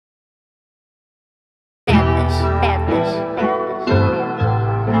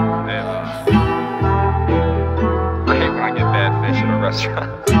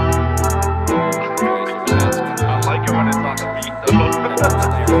restaurant. I like it when it's on the beat though.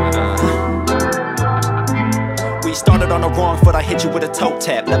 We started on the wrong foot, I hit you with a toe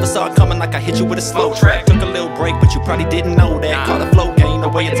tap. Never saw it coming like I hit you with a slow track. Took a little break, but you probably didn't know that. Caught a flow gain, the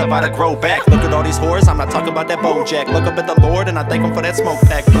way it's about to grow back. Look at all these whores, I'm not talking about that Bojack. Look up at the Lord and I thank him for that smoke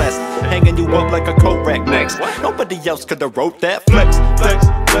pack. Blessed, hanging you up like a coat rack next. Nobody else could've wrote that. Flex, flex,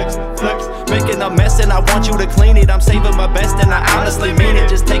 flex, flex. Making a mess and I want you to clean it. I'm saving my best and I honestly mean it.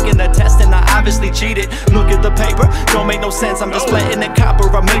 Just taking a test and I obviously cheated. Look at the paper, don't make no sense. I'm just flattening the copper,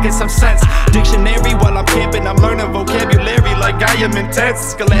 I'm making some sense. Dictionary while I'm camping, I'm learning vocabulary like I am intense.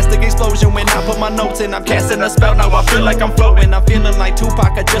 Scholastic explosion when I put my notes in. I'm casting a spell, now I feel like I'm floating. I'm feeling like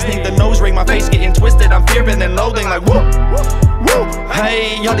Tupac, I just need the nose ring. My face getting twisted, I'm fearing and loathing like whoop, woo.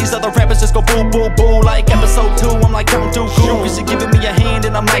 Hey, all these other rappers just go boo, boo, boo. Like episode 2, I'm like Count Dooku. Cause you're giving me a hand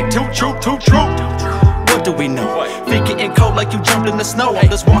and I'm like too true. What do we know? Feet getting cold like you jumped in the snow. I'm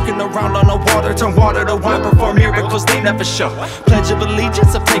just walking around on the water, turn water to wine, perform miracles they never show. Pledge of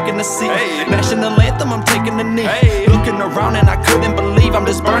allegiance, I'm taking a seat. National anthem, I'm taking a knee. Looking around and I couldn't believe I'm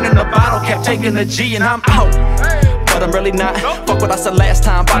just burning the bottle, kept taking a G and I'm out. But I'm really not. Fuck what I said last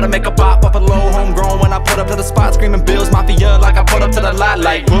time. About to make a bop up a low homegrown when I put up to the spot, screaming Bills Mafia like I put up to the lot.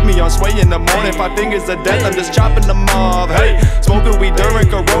 Like put me on sway in the morning. 5 fingers of death, I'm just chopping them off. Hey, smoking weed during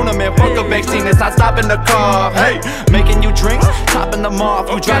Corona, man. Fuck a vaccine, it's not stopping the cough. Hey, making you drinks, topping them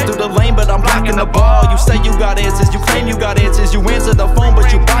off. You drive through the lane, but I'm blocking the ball. You say you got answers, you claim you got answers. You answer the phone, but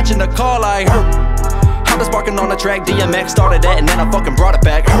you watching the call. Like I'm just barking on the track. DMX started that, and then I fucking brought it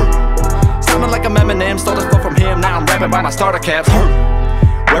back. Sounding like I'm Eminem, stole the flow from him. Now I'm rapping by my starter caps.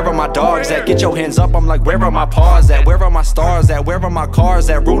 Where are my dogs at? Get your hands up, I'm like, where are my paws at? Where are my stars at? Where are my cars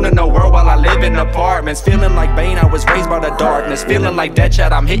at? Ruling the world while I live in apartments. Feeling like Bane, I was raised by the darkness. Feeling like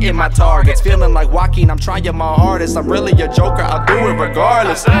Deadshot, I'm hitting my targets. Feeling like Joaquin, I'm trying my hardest. I'm really a joker, I'll do it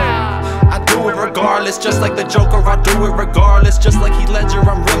regardless. I do it regardless, just like the Joker, I do it regardless. Just like Heath Ledger,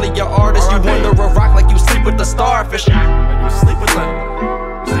 I'm really your artist. You under a rock like you sleep with the starfish. You sleep with who?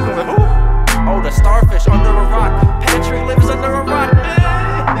 Oh, the starfish under a rock. Patrick lives under a rock.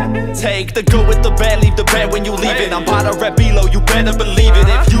 Take the good with the bad, leave the bad when you leave it. I'm about to rap below, you better believe it.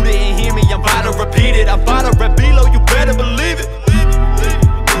 If you didn't hear me, I'm about to repeat it. I'm about to rap below, you better believe it.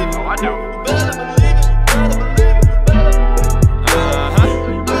 Oh, I do.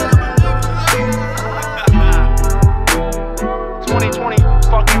 2020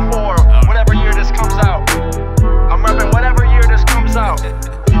 fucking 4, whatever year this comes out. I'm repping whatever year this comes out. It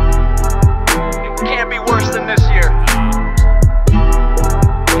can't be worse than this year.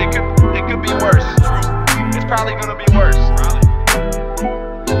 It could be worse. It's probably gonna be worse.